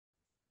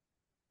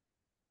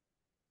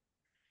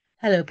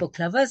Hello, book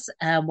lovers,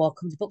 and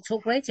welcome to Book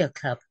Talk Radio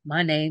Club.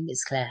 My name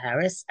is Claire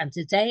Harris, and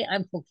today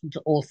I'm talking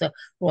to author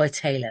Roy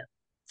Taylor.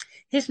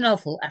 His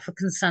novel,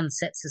 African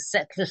Sunsets, a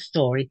settler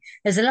story,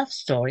 is a love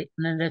story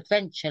and an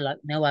adventure like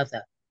no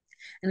other.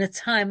 In a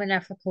time when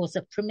Africa was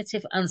a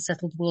primitive,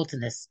 unsettled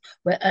wilderness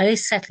where early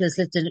settlers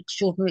lived an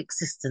extraordinary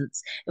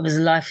existence, it was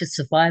a life of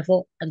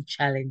survival and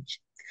challenge.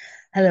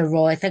 Hello,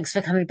 Roy. Thanks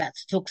for coming back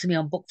to talk to me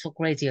on Book Talk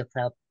Radio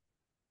Club.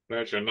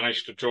 Pleasure.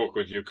 Nice to talk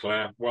with you,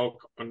 Claire.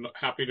 Welcome. I'm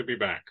happy to be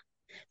back.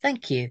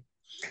 Thank you.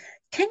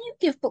 Can you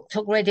give Book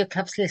Talk Radio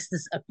Club's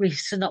listeners a brief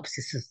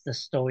synopsis of the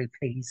story,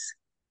 please?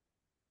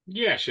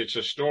 Yes, it's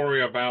a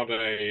story about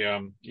a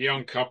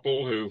young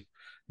couple who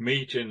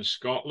meet in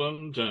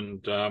Scotland,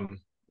 and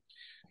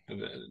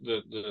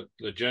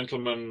the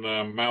gentleman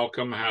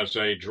Malcolm has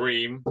a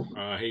dream.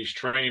 He's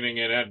training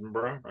in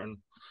Edinburgh and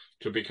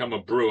to become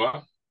a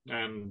brewer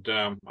and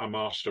a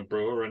master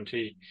brewer, and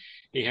he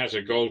has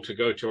a goal to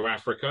go to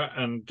Africa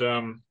and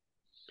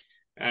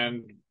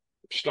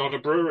start a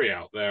brewery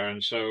out there,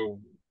 and so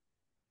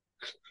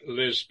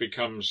Liz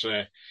becomes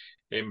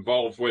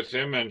involved with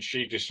him, and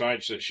she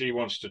decides that she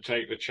wants to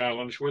take the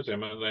challenge with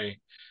him, and they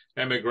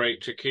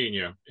emigrate to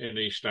Kenya in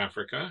East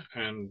Africa,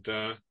 and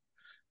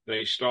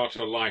they start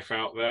a life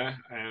out there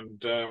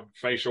and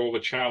face all the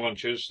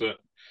challenges that,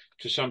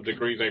 to some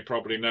degree, they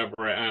probably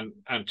never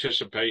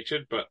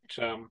anticipated, but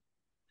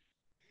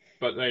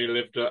they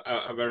lived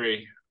a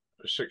very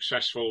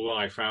successful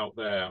life out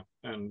there,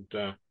 and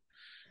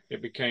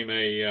it became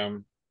a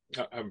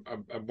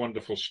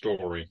wonderful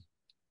story.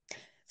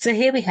 So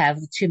here we have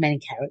the two main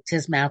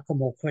characters, Malcolm,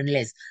 Walker, and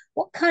Liz.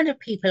 What kind of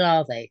people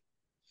are they?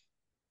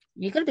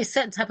 You're going to be a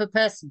certain type of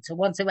person to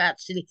want to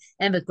actually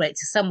emigrate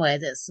to somewhere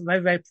that's very,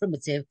 very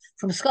primitive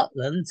from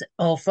Scotland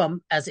or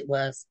from, as it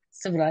were,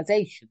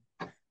 civilization.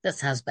 That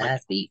sounds I,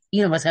 bad, but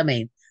you know what I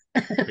mean.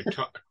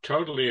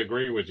 totally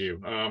agree with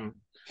you.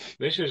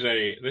 This is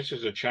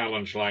a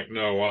challenge like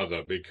no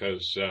other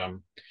because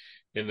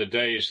in the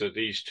days that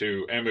these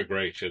two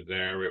emigrated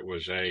there, it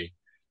was a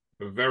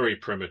very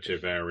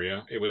primitive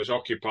area. It was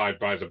occupied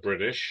by the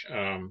British.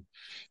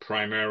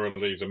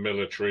 Primarily, the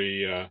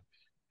military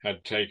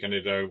had taken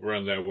it over,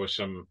 and there were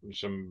some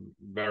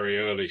very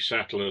early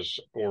settlers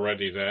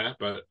already there.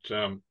 But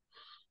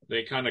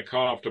they kind of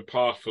carved a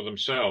path for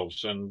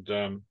themselves, and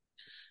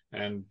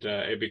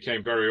it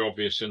became very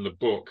obvious in the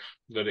book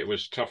that it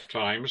was tough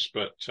times,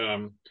 but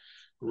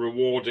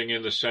rewarding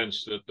in the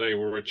sense that they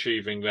were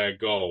achieving their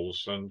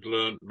goals and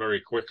learned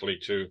very quickly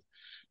to.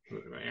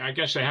 I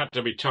guess they had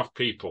to be tough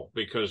people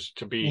because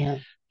to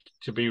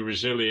be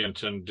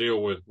resilient and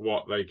deal with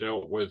what they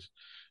dealt with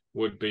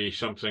would be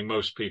something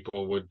most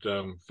people would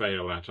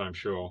fail at, I'm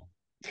sure.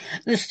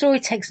 The story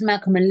takes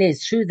Malcolm and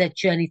Liz through their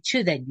journey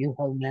to their new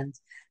homeland.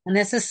 And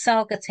as the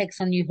saga takes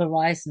on new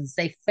horizons,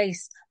 they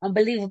face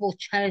unbelievable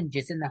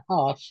challenges in the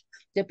harsh,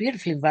 the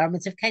beautiful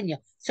environment of Kenya.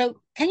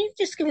 So, can you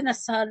just give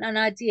us an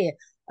idea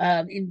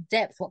in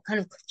depth? What kind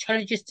of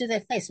challenges do they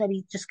face?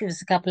 Maybe just give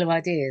us a couple of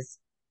ideas.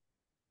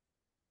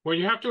 Well,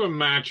 you have to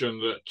imagine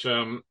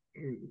that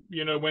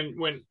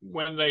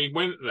when they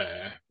went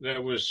there,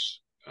 there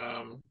was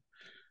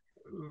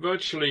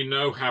virtually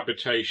no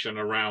habitation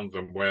around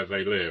them where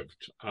they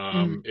lived.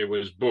 Mm, It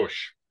was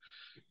bush,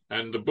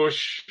 and the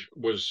bush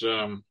was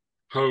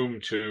home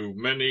to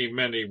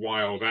many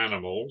wild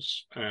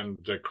animals and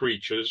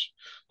creatures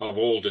of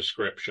all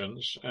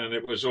descriptions, and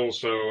it was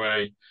also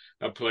a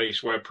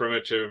place where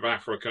primitive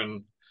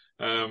African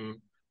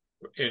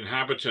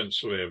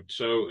inhabitants lived.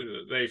 So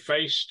they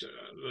faced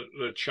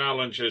the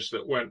challenges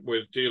that went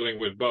with dealing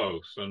with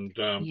both. And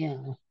yeah.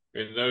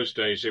 in those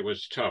days, it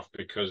was tough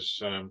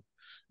because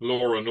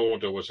law and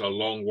order was a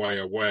long way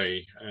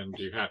away, and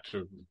you had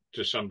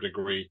to some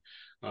degree,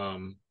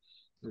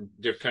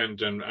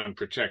 defend and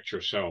protect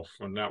yourself.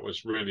 And that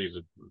was really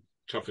the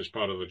toughest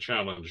part of the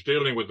challenge.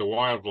 Dealing with the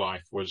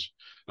wildlife was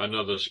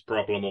another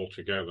problem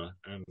altogether.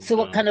 And So,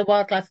 what kind of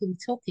wildlife are we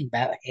talking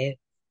about here?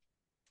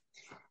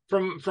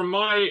 from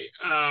my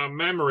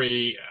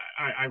memory,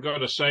 I've got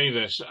to say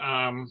this.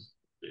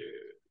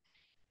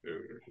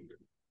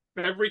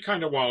 Every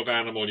kind of wild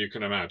animal you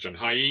can imagine: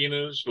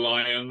 hyenas,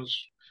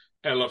 lions,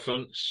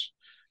 elephants,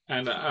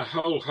 and a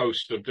whole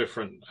host of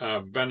different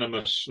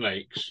venomous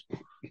snakes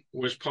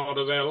was part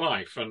of their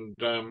life. And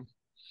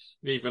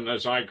even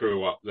as I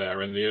grew up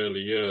there in the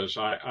early years,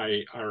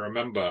 I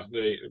remember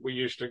we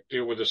used to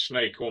deal with a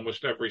snake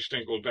almost every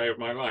single day of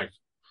my life.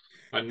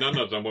 And none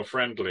of them were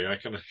friendly, I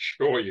can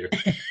assure you.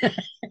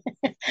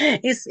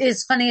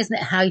 It's funny, isn't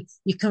it, how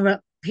you can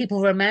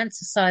people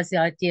romanticize the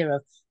idea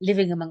of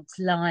living amongst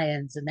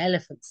lions and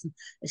elephants and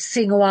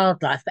seeing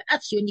wildlife, but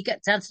actually, when you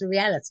get down to the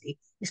reality,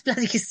 it's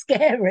bloody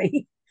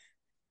scary.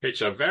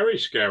 It's a very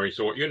scary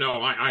thought.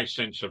 I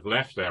since have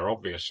left there,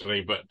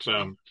 obviously, but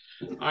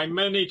I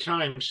many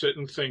times sit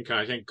and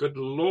I think, good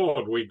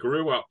Lord, we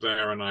grew up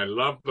there and I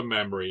love the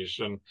memories,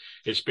 and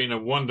it's been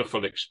a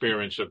wonderful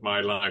experience of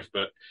my life.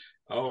 But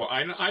oh,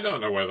 I don't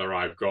know whether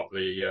I've got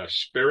the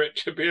spirit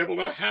to be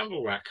able to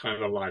handle that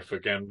kind of life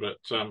again. But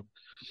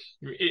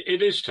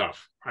it is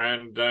tough,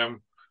 and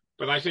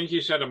But I think you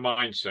said a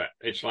mindset.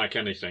 It's like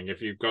anything.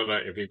 If you've got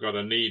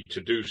a need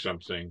to do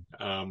something,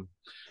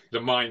 the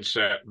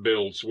mindset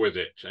builds with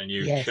it, and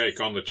you Yes, take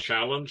on the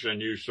challenge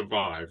and you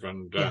survive.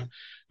 And yeah.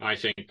 I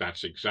think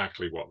that's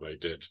exactly what they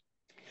did.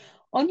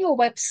 On your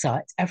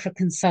website,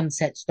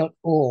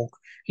 africansunsets.org,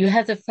 you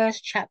have the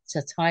first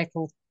chapter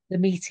titled The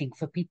Meeting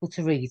for people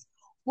to read.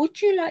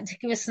 Would you like to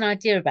give us an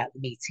idea about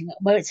the meeting,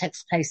 where it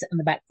takes place and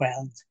the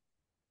background?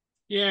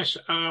 Yes.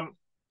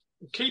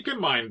 Keep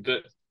in mind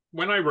that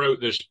when I wrote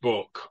this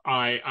book,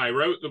 I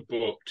wrote the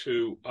book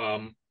to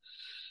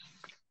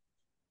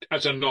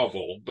as a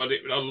novel, but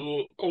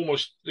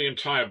almost the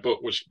entire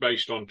book was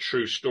based on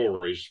true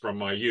stories from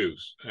my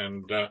youth,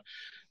 and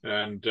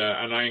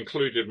I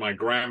included my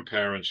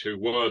grandparents who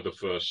were the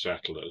first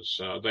settlers.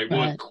 Right. They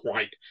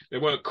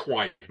weren't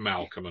quite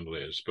Malcolm and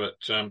Liz, but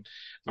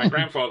my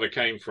grandfather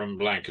came from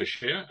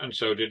Lancashire, and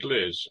so did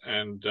Liz,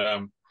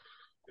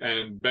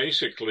 and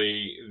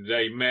basically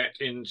they met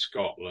in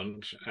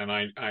Scotland, and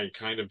I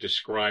kind of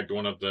described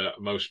one of the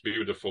most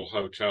beautiful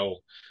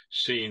hotel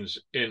scenes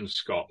in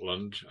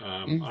Scotland.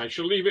 Mm, I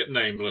shall leave it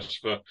nameless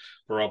for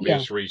yeah,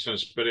 obvious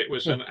reasons, but it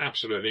was yeah. an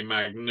absolutely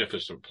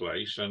magnificent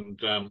place, and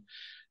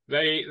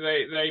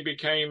they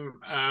became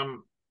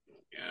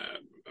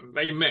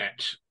they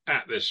met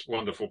at this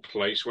wonderful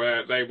place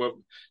where they were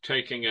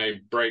taking a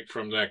break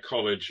from their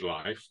college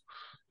life,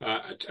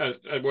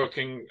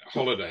 working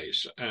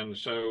holidays, and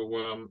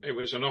so it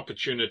was an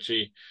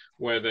opportunity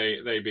where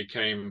they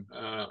became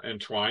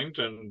entwined,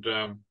 and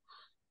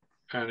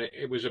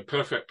it was a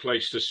perfect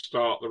place to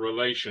start the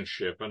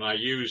relationship. And I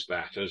used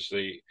that as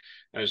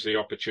the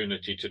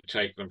opportunity to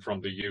take them from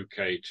the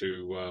UK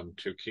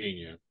to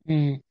Kenya.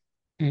 Mm,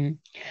 mm.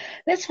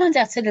 Let's find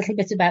out a little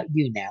bit about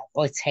you now,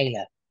 Roy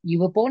Taylor. You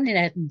were born in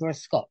Edinburgh,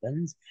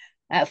 Scotland.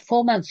 At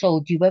 4 months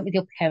old, you went with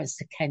your parents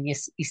to Kenya,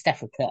 East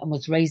Africa, and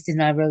was raised in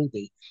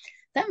Nairobi.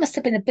 That must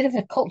have been a bit of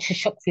a culture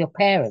shock for your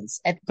parents,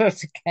 Edinburgh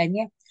to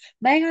Kenya.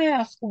 May I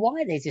ask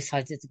why they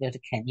decided to go to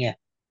Kenya?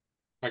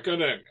 I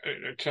gotta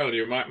tell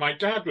you, my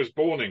dad was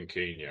born in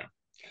Kenya,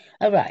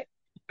 All right.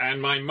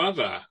 and my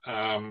mother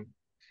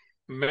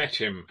met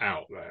him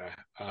out there,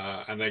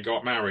 and they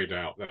got married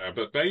out there.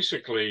 But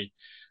basically,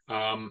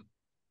 um,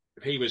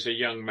 he was a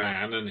young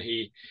man, and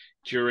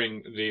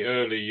during the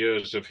early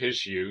years of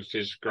his youth,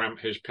 his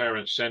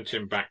parents sent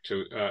him back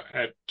to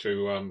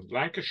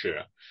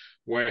Lancashire,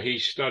 where he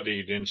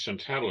studied in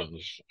St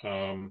Helens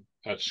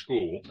at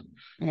school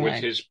with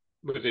Right.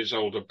 his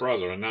older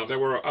brother. And now there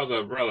were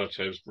other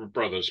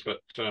brothers,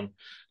 but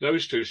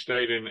those two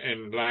stayed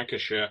in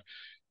Lancashire.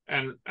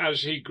 And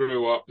as he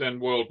grew up, then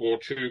World War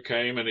II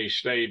came, and he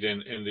stayed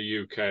in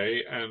the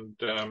UK.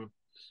 And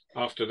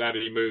after that,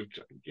 he moved,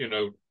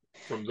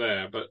 from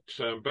there. But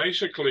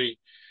basically,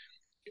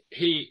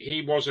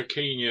 he was a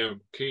Kenya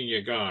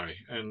guy,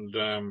 and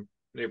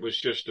it was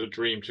just a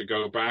dream to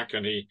go back.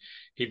 And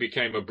he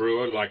became a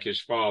brewer like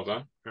his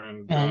father,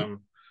 Right.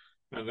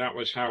 and that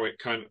was how it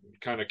kind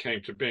of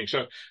came to being.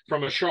 So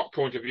from a shock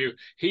point of view,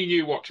 he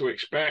knew what to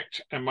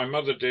expect, and my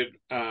mother did.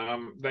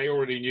 They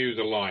already knew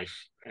the life,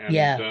 and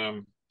Yeah.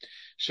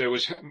 so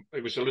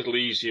it was a little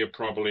easier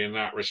probably in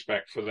that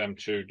respect for them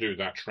to do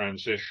that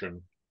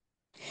transition.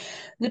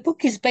 The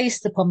book is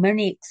based upon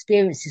many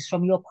experiences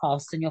from your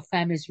past and your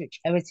family's rich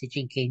heritage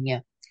in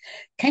Kenya.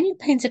 Can you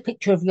paint a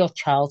picture of your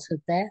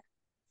childhood there?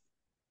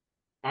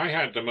 I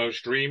had the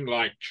most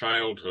dreamlike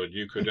childhood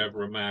you could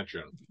ever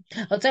imagine.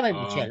 Oh, don't make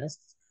me Um, jealous.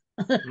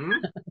 hmm?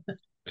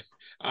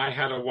 I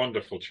had a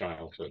wonderful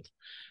childhood.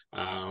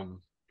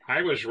 Um,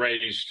 I was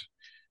raised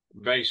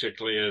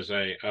basically as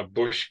a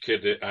bush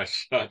kid as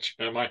such.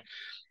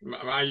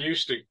 I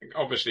used to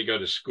obviously go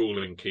to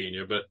school in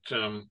Kenya,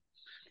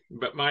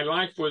 but my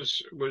life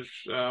was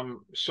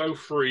so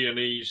free and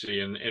easy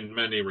in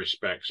many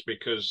respects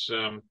because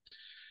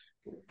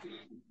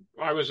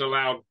I was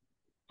allowed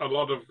a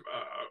lot of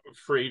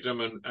freedom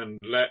and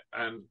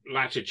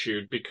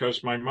latitude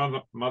because my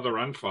mother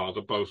and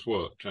father both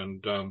worked,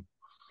 and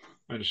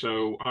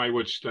so I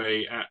would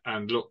stay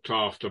and looked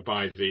after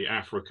by the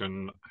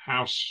African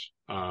house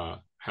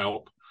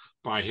help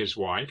by his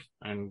wife,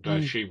 and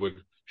Mm,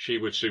 she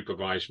would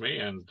supervise me,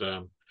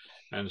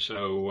 and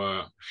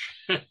so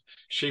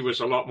she was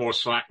a lot more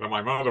slack than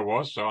my mother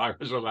was, so I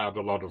was allowed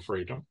a lot of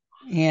freedom,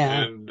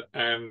 yeah,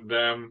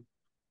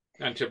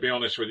 and to be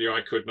honest with you,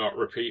 I could not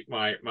repeat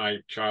my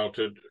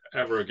childhood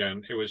ever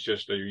again. It was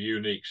just a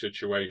unique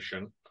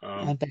situation.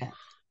 I bet.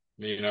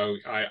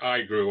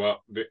 I grew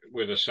up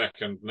with a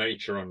second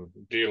nature on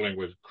dealing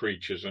with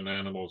creatures and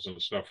animals and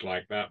stuff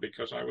like that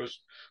because I was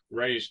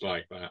raised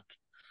like that.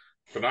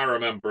 But I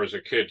remember as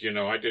a kid,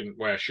 I didn't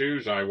wear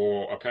shoes. I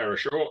wore a pair of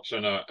shorts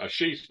and a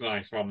sheath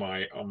knife on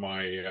my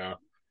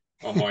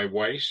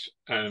waist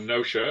and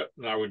no shirt.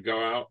 And I would go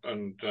out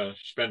and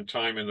spend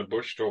time in the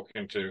bush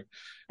talking to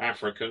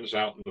Africans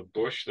out in the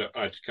bush that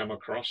I'd come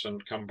across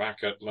and come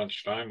back at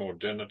lunchtime or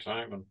dinner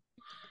time. And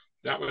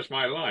that was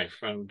my life.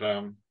 And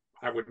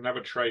I would never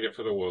trade it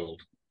for the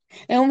world.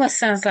 It almost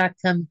sounds like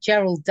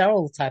Gerald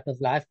Durrell type of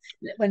life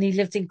when he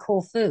lived in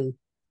Corfu.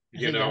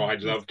 as a I young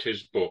person. loved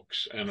his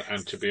books, and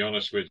to be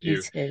honest with Me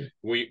you, too.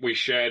 we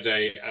shared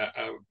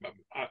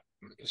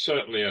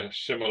certainly a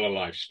similar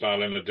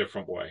lifestyle in a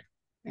different way.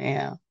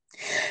 Yeah.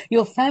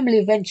 Your family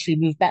eventually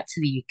moved back to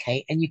the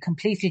UK and you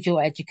completed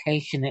your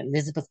education at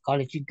Elizabeth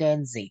College in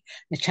Guernsey,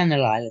 the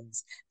Channel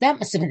Islands. That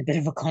must have been a bit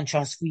of a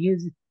contrast for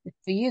you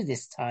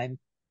this time.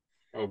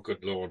 Oh,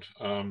 good Lord.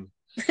 When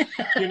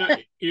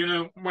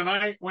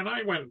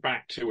I went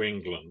back to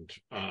England,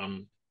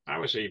 I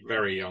was a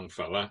very young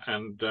fella,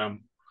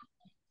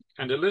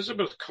 and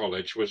Elizabeth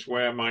College was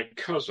where my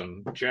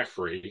cousin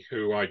Geoffrey,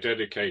 who I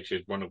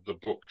dedicated one of the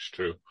books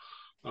to,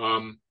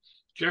 um,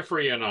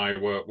 Geoffrey and I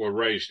were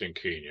raised in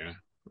Kenya,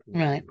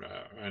 Right.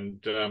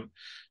 and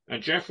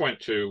Jeff went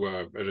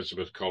to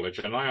Elizabeth College,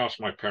 and I asked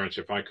my parents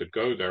if I could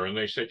go there, and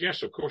they said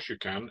yes, of course you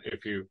can.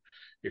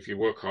 If you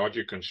work hard,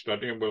 you can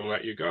study, and we'll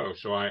let you go.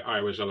 So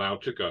I was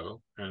allowed to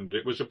go, and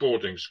it was a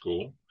boarding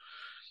school.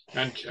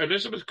 And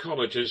Elizabeth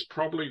College is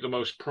probably the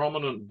most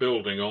prominent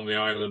building on the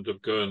island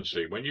of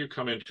Guernsey. When you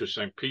come into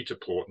St. Peter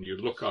Port and you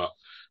look up,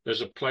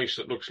 there's a place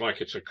that looks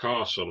like it's a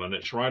castle, and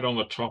it's right on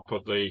the top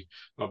of the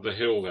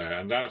hill there,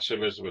 and that's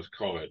Elizabeth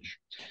College.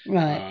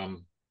 Right.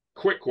 Um,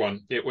 Quick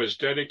one. It was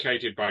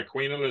dedicated by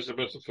Queen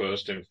Elizabeth I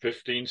in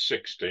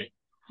 1560, has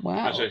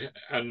Wow. an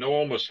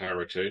enormous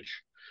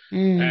heritage,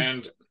 Mm.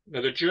 and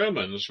the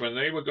Germans, when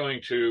they were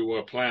going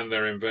to plan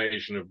their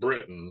invasion of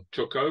Britain,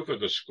 took over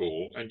the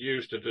school and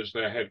used it as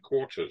their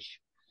headquarters.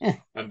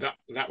 And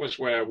that was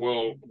where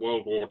World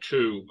War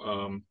II,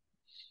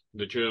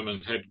 the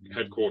German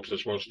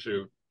headquarters was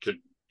to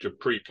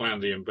pre-plan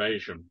the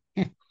invasion.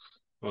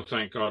 Well,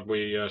 thank God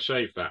we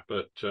saved that.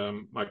 But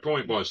my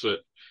point was that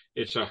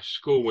it's a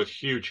school with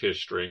huge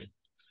history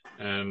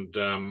and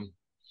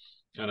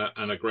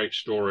and a great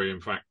story.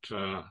 In fact,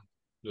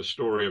 the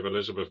story of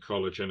Elizabeth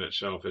College in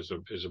itself is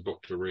a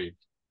book to read.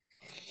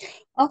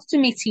 After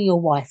meeting your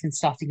wife and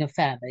starting a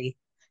family,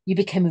 you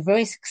became a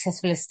very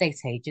successful estate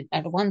agent,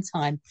 at one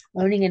time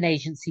owning an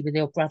agency with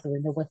your brother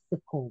in the west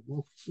of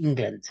Cornwall,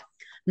 England.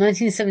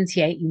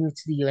 1978, you moved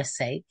to the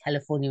USA,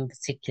 California in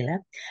particular,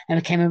 and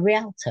became a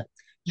realtor.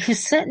 You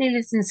certainly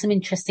lived in some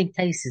interesting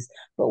places,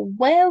 but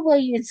where were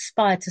you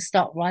inspired to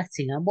start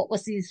writing, and what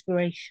was the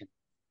inspiration?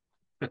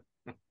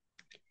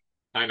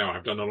 I know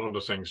I've done a lot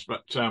of things,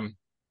 but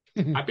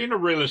I've been a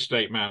real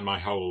estate man my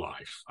whole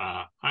life.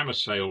 I'm a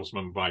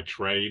salesman by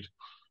trade,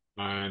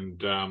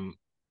 and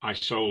I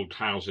sold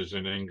houses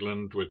in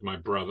England with my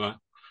brother.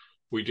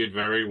 We did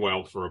very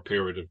well for a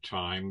period of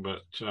time,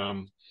 but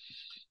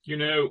you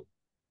know,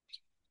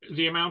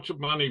 the amount of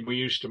money we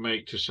used to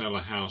make to sell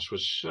a house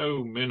was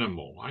so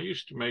minimal. I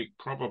used to make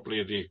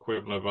probably the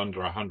equivalent of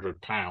under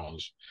 £100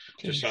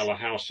 to Jeez. sell a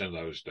house in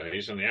those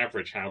days, and the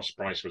average house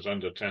price was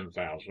under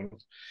 10,000. So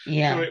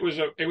Yeah, it was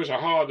a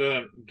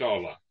hard-earned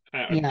dollar,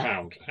 yeah,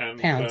 pound, and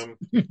pounds.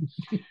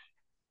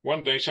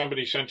 one day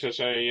somebody sent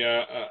us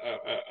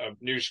a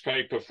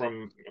newspaper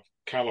from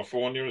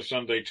California, a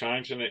Sunday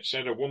Times, and it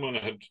said a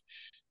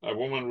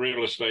woman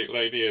real estate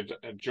lady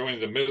had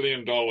joined the $1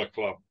 million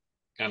club.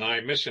 And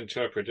I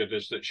misinterpreted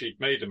as that she'd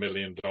made $1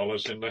 million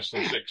in less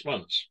than 6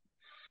 months.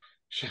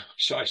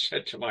 So I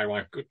said to my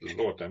wife, "Good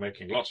Lord, they're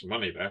making lots of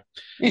money there."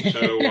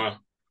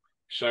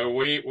 So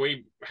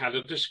we had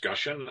a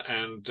discussion,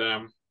 and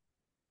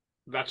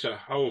that's a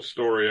whole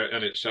story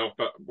in itself.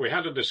 But we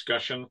had a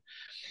discussion,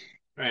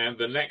 and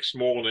the next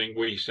morning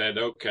we said,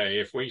 "Okay,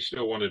 if we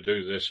still want to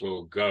do this,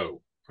 we'll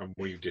go." And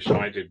we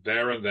decided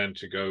there and then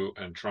to go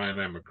and try and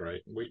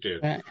emigrate. And we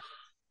did. Right.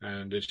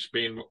 And it's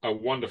been a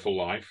wonderful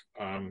life.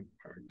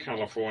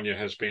 California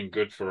has been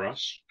good for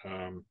us,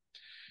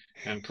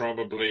 and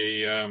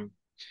probably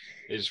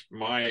is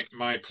my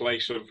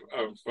place of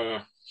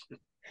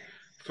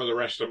for the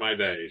rest of my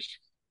days.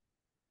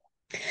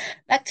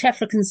 Back to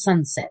African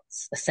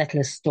Sunsets, a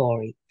settler's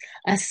story.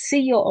 I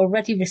see you're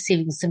already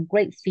receiving some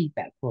great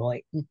feedback,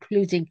 Roy,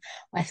 including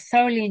I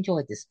thoroughly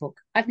enjoyed this book.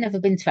 I've never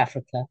been to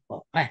Africa.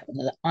 Well, I haven't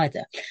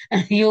either.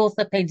 And the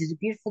author painted a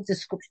beautiful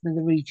description of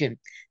the region,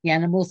 the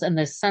animals, and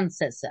those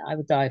sunsets that I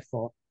would die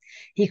for.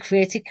 He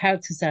created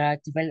characters that I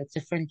developed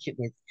a friendship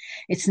with.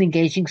 It's an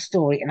engaging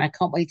story, and I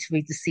can't wait to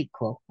read the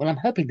sequel. Well, I'm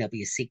hoping there'll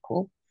be a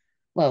sequel.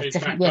 Well, In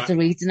definitely fact, worth a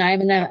read, and I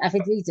am an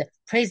avid reader.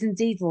 Praise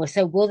indeed, Roy.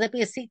 So, will there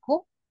be a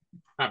sequel?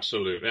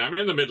 absolutely, I'm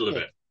in the middle of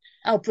Good. it.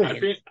 Oh,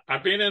 brilliant.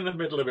 I've been in the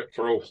middle of it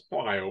for a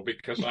while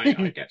because I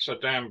get so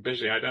damn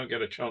busy I don't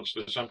get a chance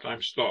to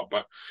sometimes stop.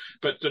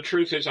 But the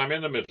truth is I'm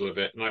in the middle of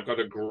it and I've got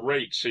a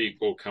great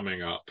sequel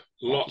coming up.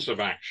 Lots of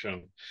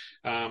action.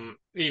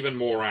 Even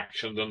more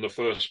action than the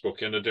first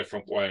book in a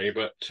different way,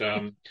 but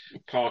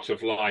part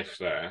of life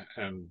there.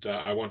 And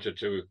I wanted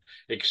to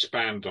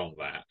expand on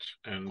that.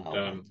 And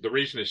Oh, the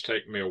reason it's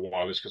taken me a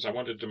while is because I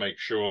wanted to make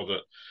sure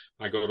that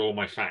I got all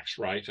my facts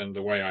right. And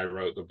the way I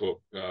wrote the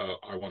book,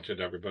 I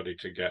wanted everybody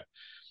to get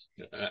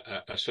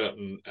a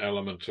certain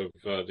element of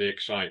the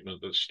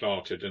excitement that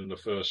started in the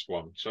first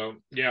one. So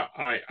yeah,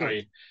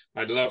 good.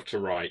 I'd love to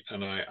write,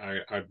 and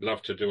I'd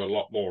love to do a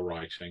lot more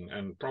writing,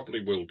 and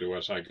probably will do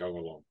as I go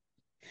along.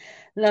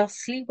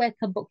 Lastly, where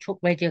can Book Talk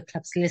Radio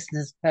Club's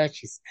listeners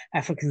purchase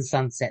African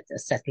Sunset, A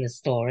Settler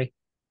Story?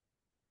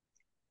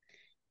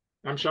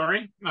 I'm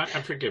sorry,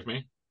 forgive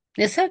me.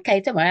 It's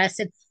okay, don't worry. I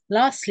said,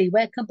 lastly,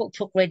 where can Book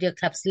Talk Radio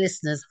Club's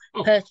listeners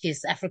Oh,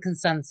 purchase African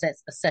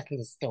Sunsets, A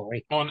Settler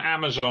Story? on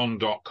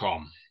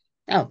Amazon.com.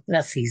 Oh,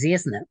 that's easy,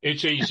 isn't it?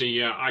 It's easy.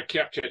 Yeah, I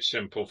kept it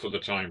simple for the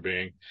time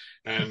being,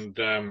 and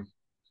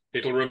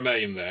it'll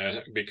remain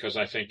there because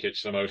I think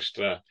it's the most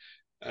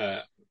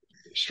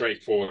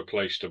straightforward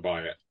place to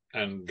buy it,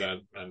 and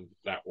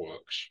that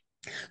works.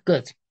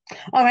 Good.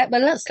 All right,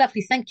 well, that's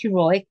lovely. Thank you,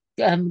 Roy.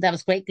 That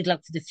was great. Good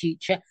luck for the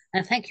future.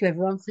 And thank you,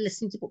 everyone, for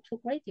listening to Book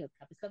Talk Radio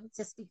Club. It's lovely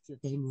to speak to you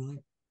again, Roy.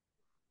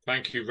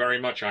 Thank you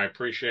very much. I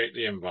appreciate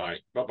the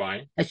invite.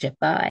 Bye-bye. Pleasure.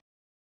 Bye.